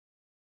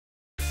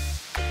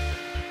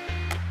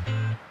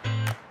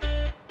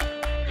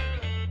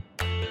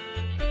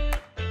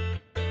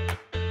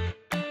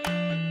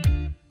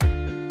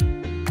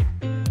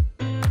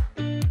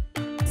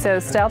So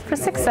Styled for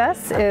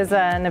Success is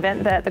an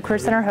event that the Career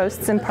Center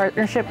hosts in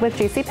partnership with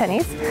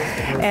JCPenney's,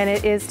 and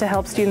it is to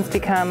help students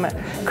become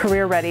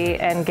career ready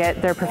and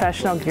get their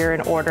professional gear in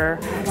order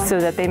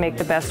so that they make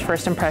the best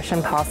first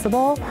impression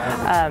possible.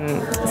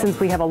 Since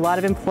we have a lot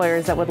of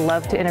employers that would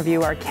love to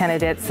interview our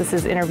candidates, this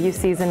is interview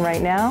season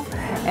right now,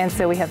 and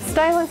so we have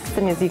stylists,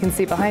 and as you can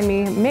see behind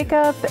me,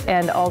 makeup,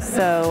 and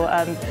also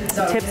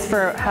tips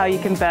for how you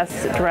can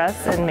best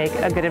dress and make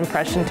a good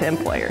impression to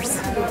employers.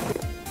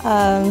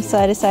 So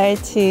I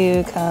decided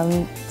to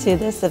come to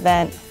this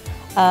event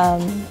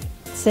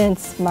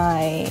since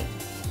my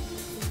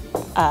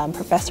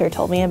professor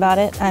told me about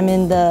it. I'm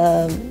in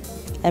the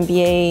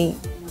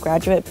MBA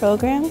graduate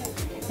program,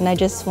 and I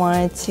just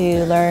wanted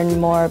to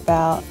learn more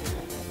about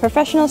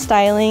professional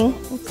styling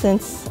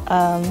since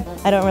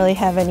I don't really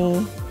have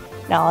any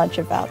knowledge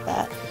about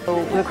that.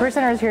 The Career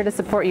Center is here to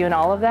support you in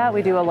all of that.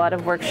 We do a lot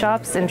of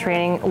workshops and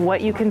training what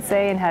you can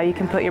say and how you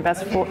can put your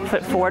best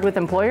foot forward with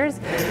employers.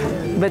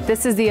 But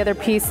this is the other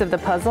piece of the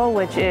puzzle,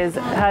 which is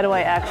how do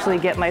I actually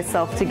get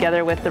myself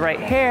together with the right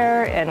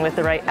hair and with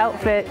the right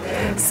outfit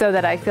so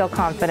that I feel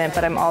confident,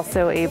 but I'm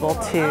also able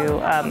to,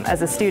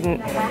 as a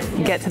student,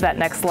 get to that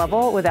next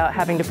level without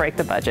having to break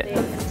the budget.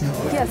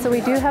 Yeah, so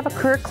we do have a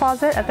career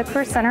closet at the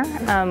Career Center.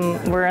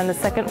 We're on the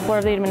second floor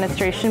of the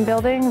administration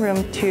building,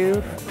 room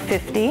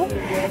 250.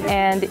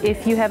 And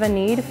if you have a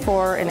need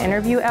for an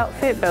interview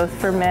outfit, both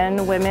for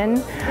men, women,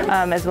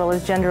 as well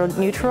as gender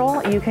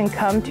neutral, you can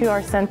come to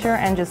our center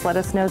and just let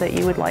us know that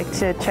you would like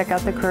to check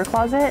out the career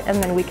closet,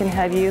 and then we can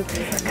have you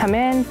come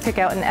in, pick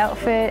out an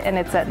outfit, and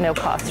it's at no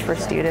cost for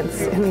students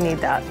who need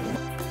that.